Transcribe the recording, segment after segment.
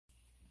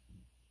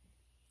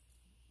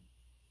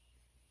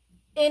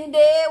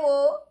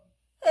Indewo.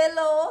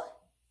 Hello,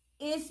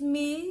 it's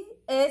me,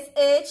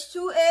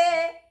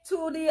 SH2A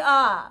to the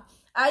R.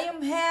 I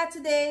am here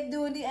today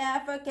doing the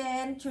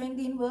African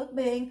trending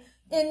mukbang.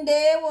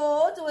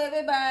 Indewo to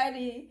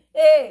everybody.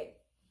 Hey,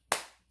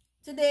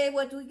 today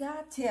what we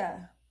got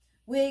here?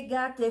 We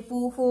got the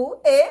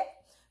fufu,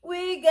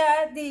 we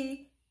got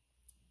the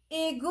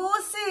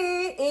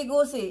Egusi.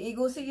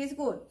 Egusi is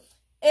good.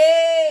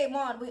 Hey,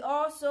 man, we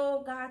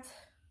also got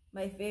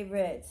my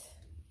favorite,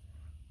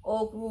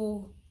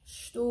 Okro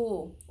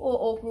stew or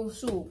okra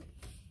soup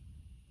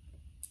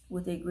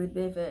with a great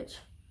beverage.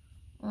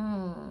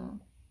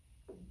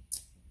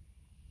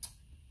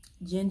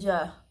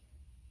 Ginger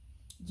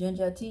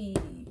tea.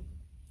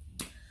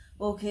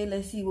 Okay,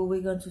 let's see what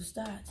we're going to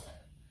start.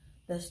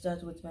 Let's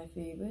start with my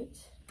favorite.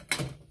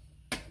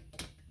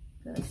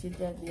 Gonna sit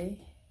that there.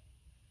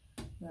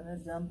 Gonna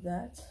dump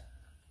that.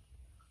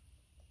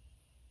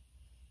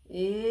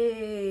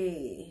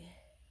 Hey.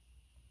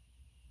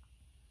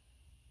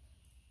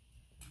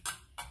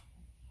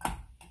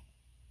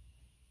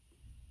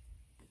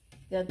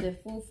 Got the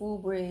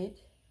fufu bread,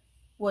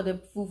 or the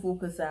fufu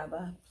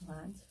cassava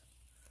plant,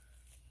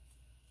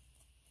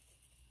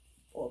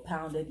 or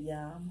pounded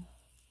yam.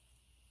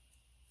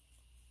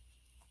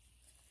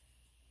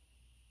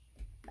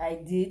 I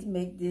did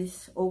make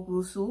this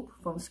okra soup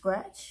from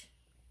scratch.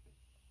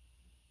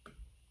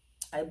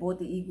 I bought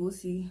the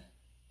egusi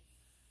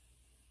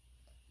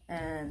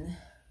and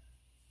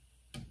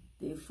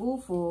the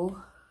fufu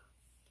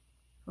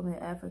from an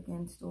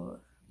African store.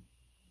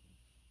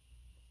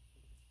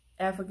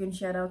 African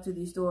shout out to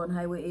the store on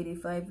Highway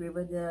 85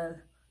 Riverdale.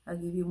 I'll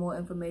give you more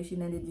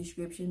information in the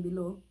description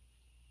below.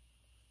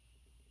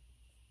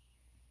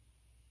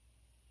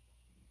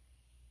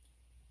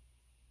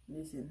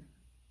 Listen,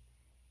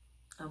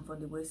 I'm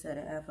from the west side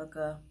of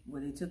Africa,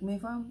 where they took me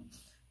from,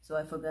 so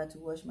I forgot to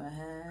wash my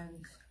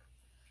hands.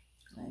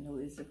 I know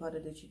it's a part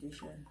of the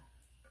tradition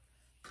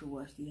to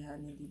wash the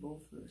hand in the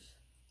bowl first.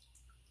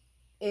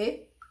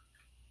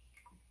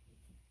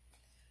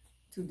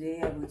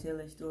 Today I will tell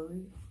a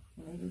story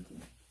and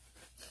everything.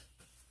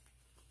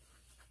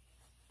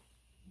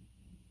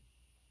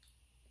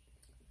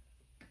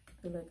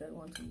 I feel like I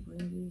want to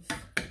bring this.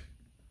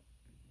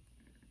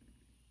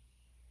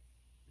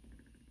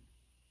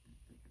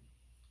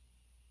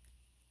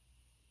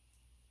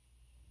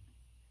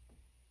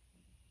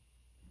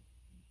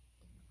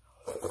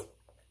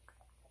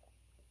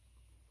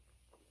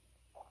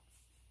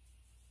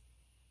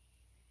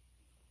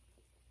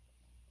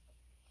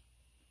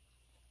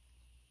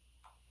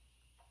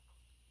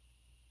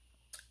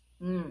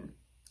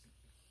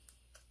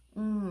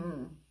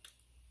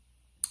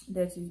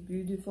 That is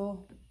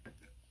beautiful.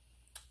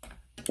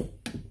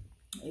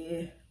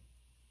 Yeah.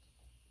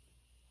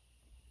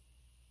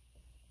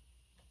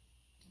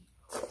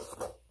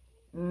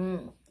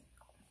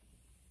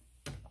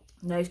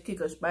 Nice kick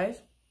of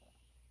spice.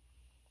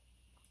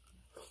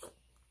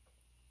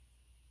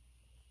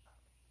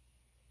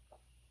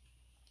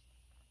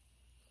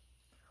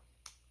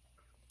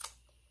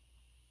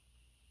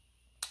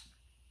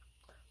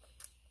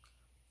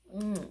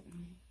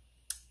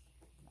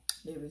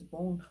 There is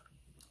bone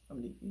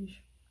from the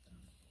fish.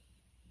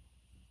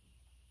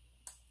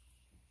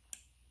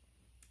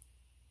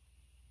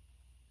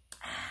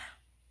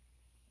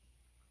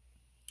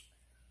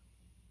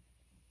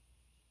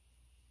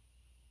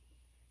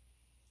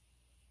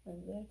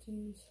 And that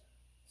is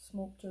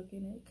smoked turkey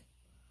neck.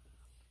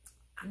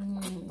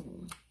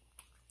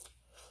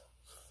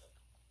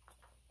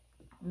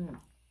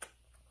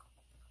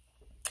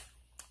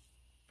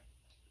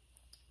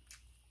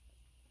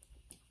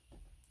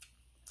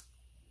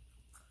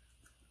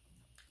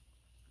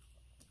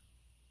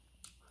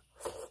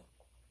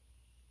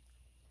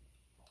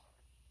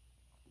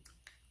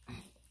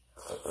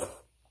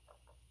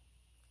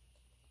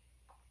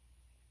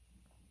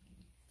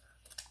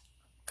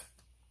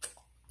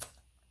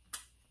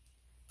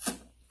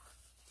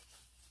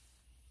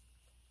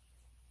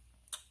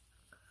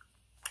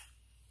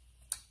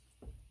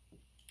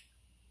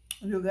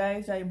 You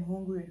guys, I am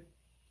hungry.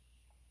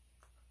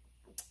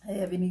 I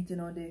haven't eaten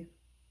all day.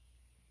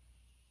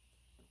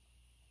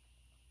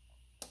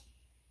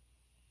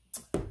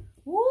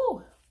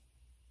 Woo!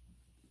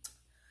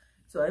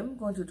 So I'm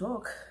going to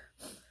talk,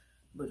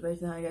 but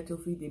right now I got to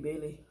feed the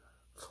belly.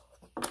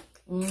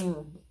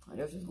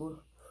 This is good.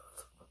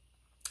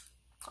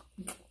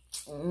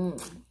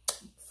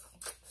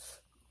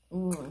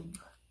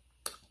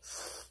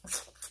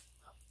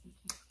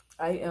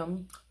 I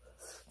am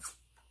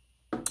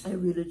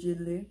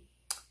originally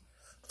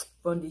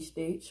from the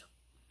States,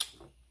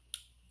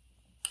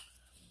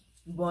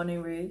 born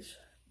and raised,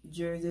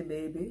 Jersey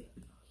baby.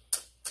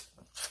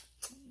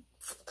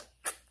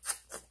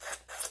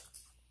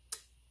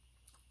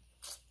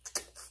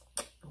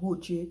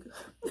 Hood chick.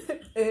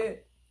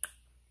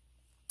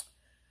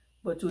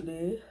 But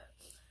today,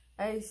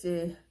 I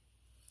say,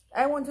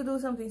 I want to do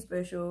something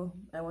special.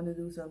 I want to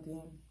do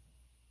something.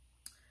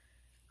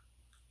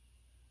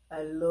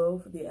 I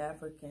love the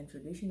African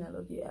tradition. I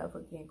love the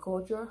African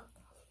culture.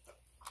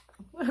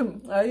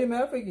 I am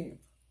African.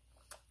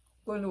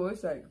 Go on the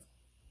website.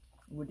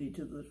 What they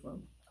took us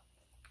from.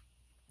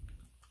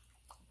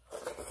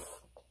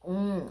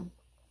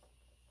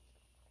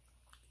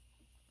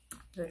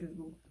 That is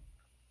good.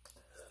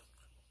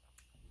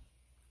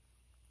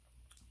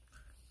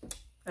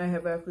 I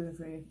have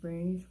African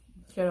friends.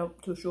 Shout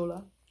out to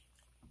Shola.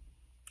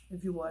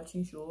 If you're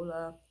watching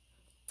Shola,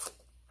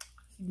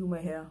 do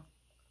my hair.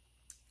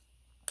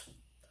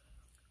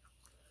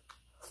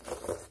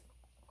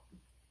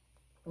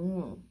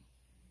 Woo.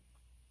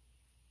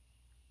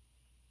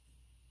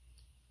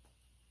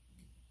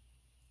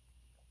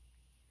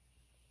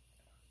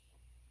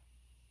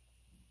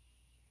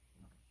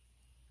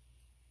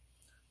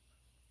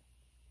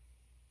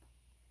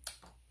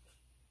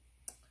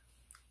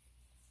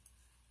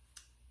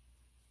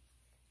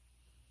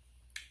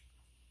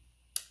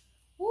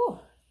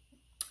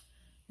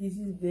 This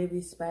is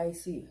very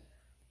spicy.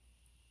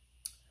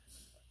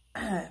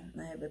 I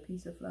have a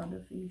piece of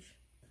flounder fish.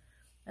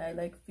 I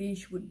like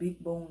fish with big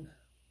bone.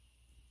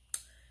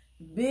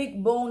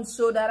 Big bone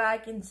so that I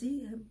can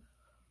see him.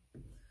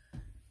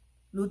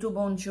 Little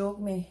bone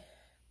choke me.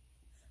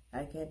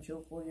 I can't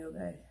choke for you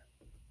guys.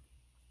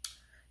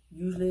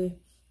 Usually,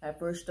 I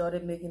first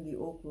started making the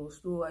Okro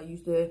stew. I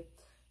used the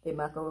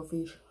mackerel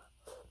fish.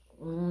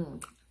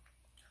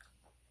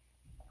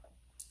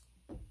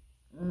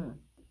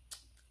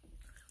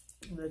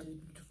 That is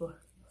beautiful.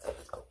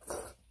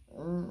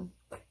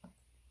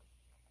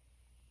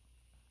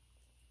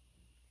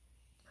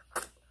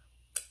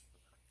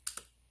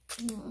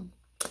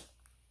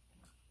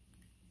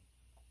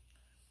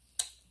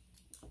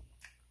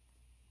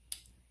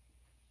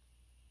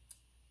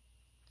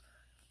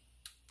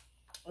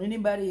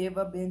 Anybody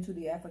ever been to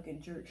the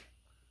African church?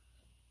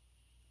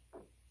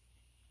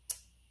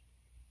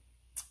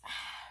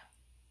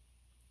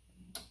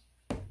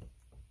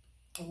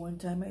 One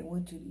time I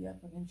went to the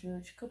African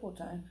church, a couple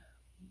times.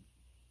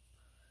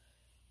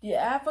 The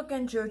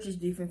African church is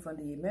different from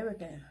the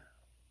American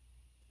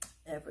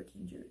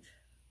African church.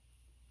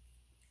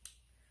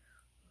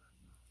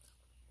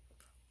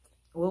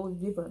 What was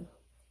different?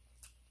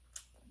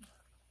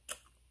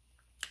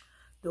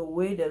 The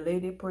way the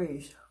lady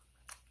prays.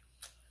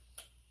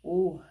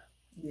 Oh,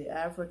 the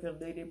African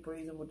lady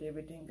prays with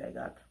everything I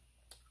got.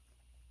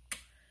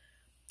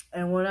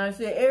 And when I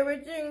say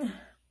everything,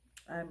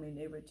 I mean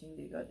everything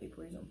they got, they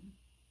praise them.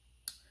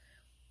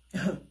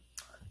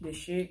 They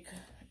shake.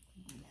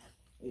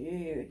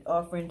 Yeah,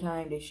 offering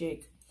time, they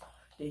shake.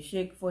 They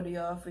shake for the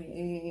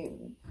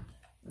offering.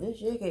 Yeah, they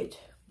shake it.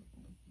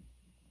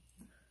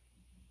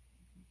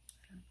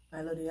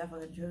 I love the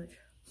African church.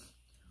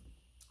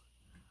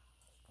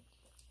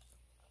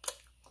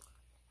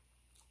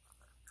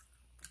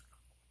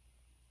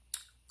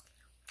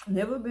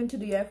 Never been to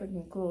the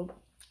African club.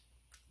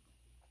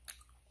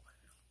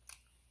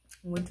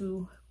 Went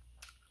to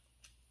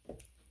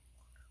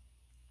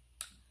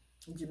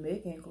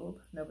Jamaican club.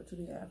 Never to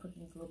the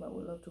African club. I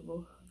would love to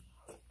go.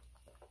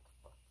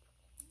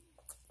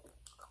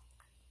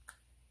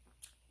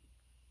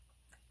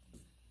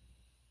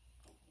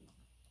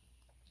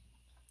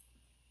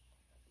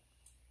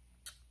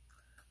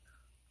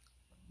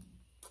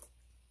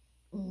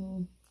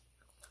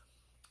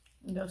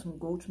 Got some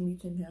goat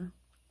meat in here.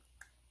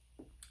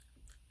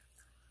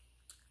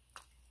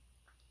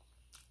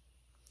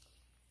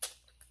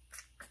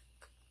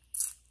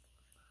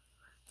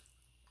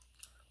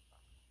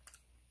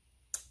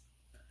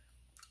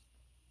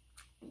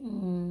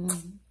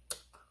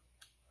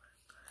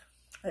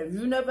 If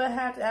you never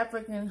had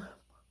African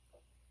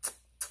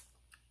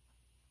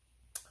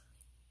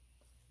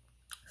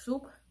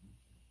soup,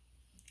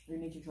 you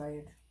need to try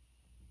it.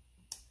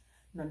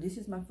 Now this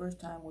is my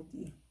first time with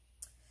the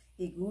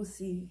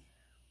Egusi.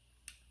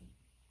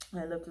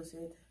 I love to say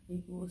it,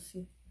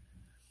 Egusi.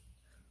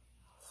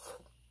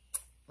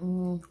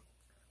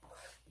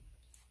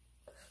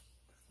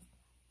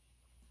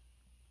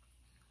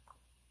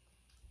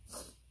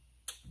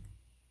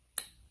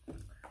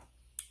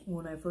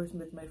 When I first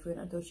met my friend,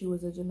 I thought she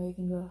was a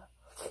Jamaican girl.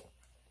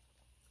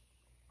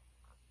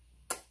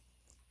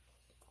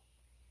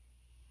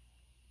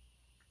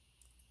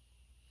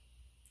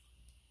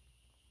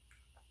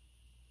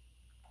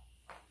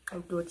 I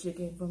thought she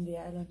came from the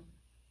island.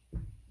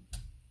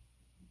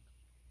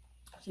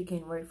 She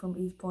came right from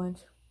East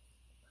Point.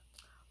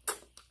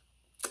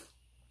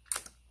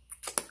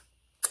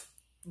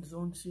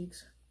 Zone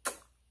 6.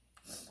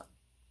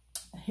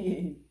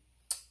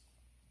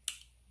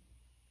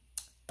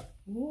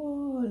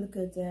 Whoa, look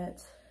at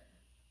that.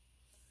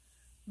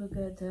 Look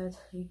at that,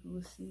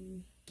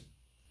 Egusi.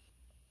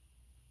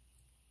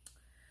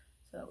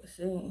 So I was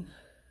saying,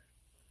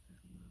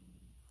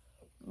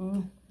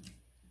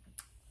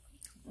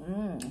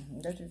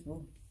 that is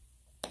good.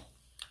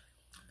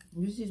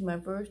 This is my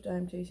first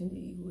time tasting the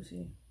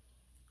Egusi.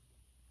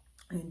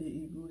 And the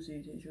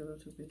Egusi tastes a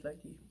little bit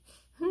like the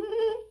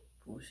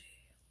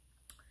pussy.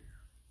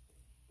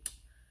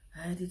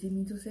 I didn't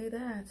mean to say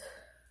that.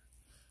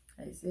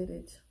 I said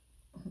it.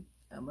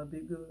 I'm a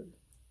big girl.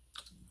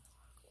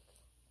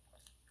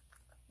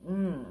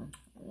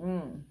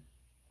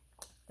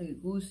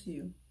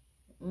 Egusi.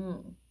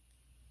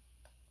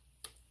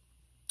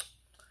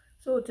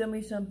 So tell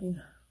me something.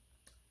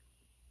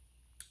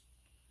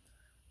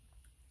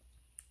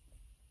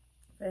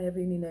 If I have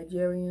any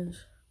Nigerians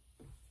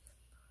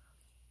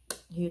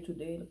here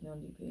today looking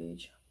on the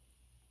page,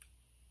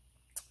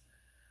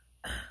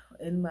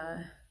 in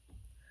my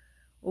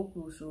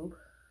okra soup,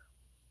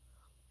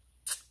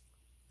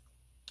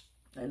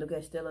 I look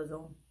at Stella's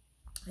on.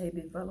 I've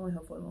been following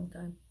her for a long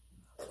time.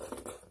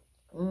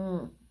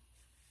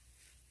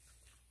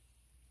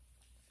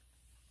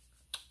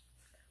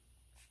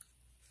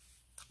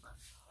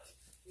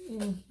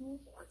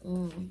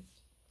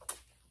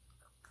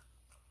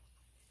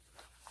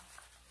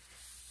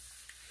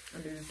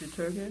 And there's the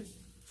turkey,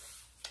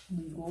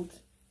 the goat,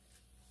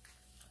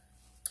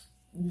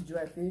 the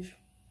dry fish,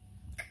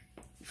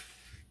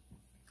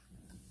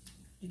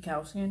 the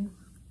cow skin,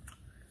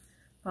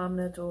 palm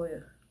nut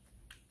oil,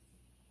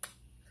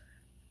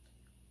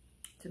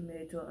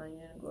 tomato,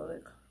 onion,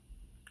 garlic.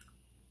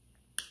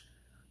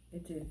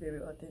 It is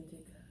very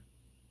authentic,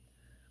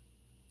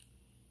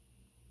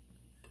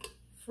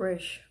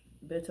 fresh.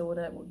 Better what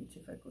I would get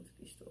if I go to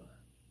the store.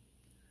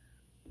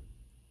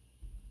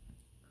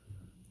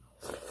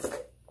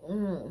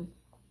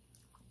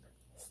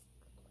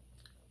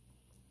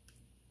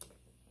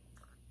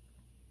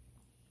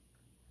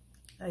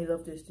 I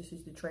love this. This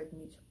is the tripe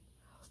meat.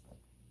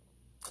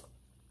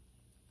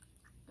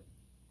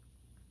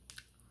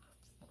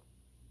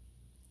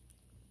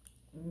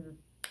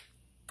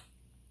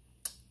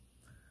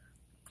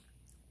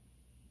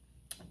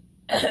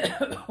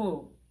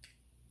 Oh,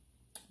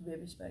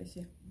 very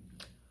spicy. I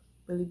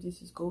believe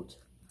this is goat.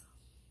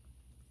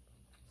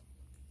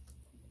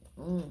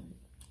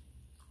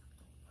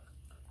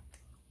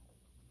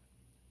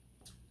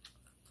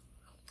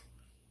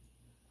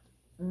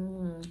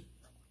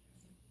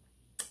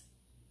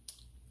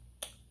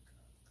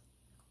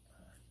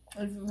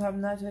 If you have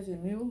not had a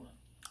meal,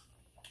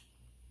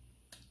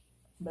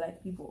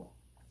 black people,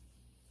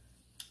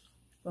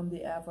 from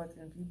the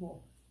African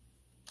people,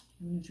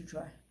 you need to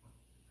try.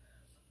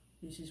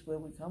 This is where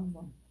we come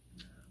from.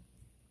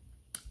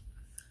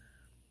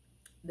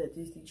 That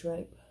is the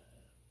tribe.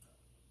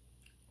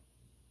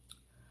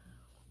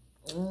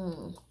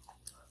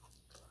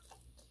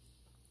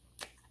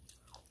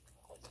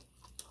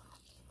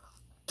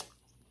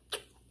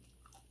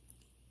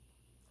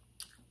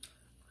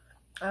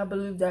 I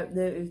believe that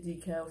there is the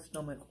cow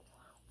stomach.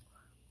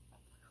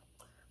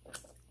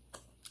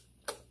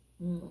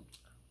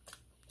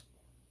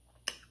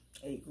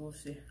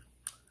 Egusi.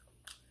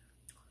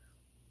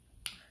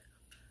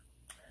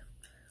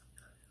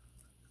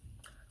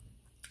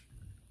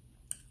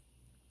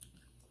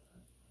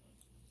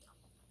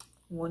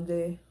 One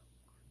day,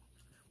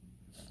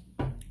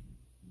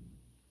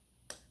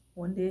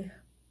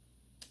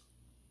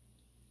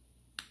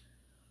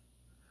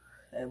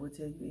 I will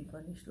tell you a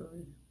funny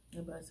story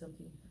about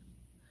something,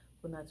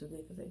 but not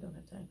today because I don't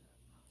have time.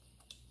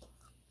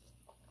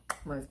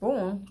 My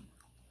phone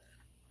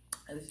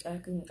is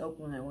acting up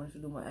when I want to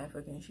do my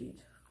African shit.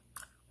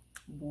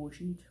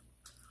 Bullshit.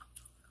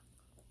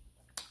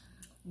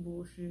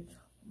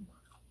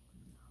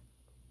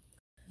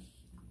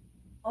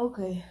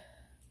 Okay.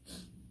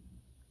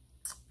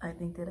 I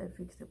think that I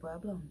fixed the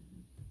problem.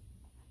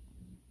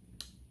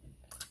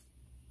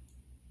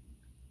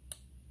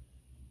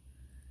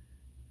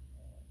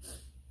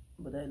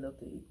 But I love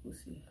the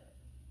Egusi.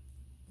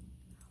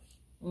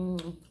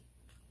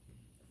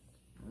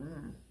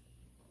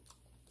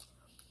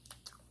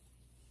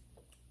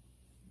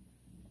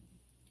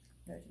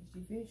 That is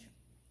the fish.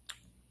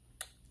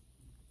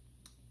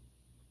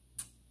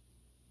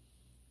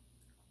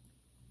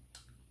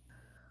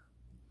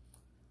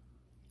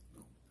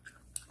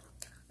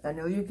 I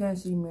know you can't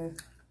see me,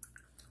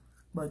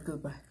 but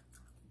goodbye.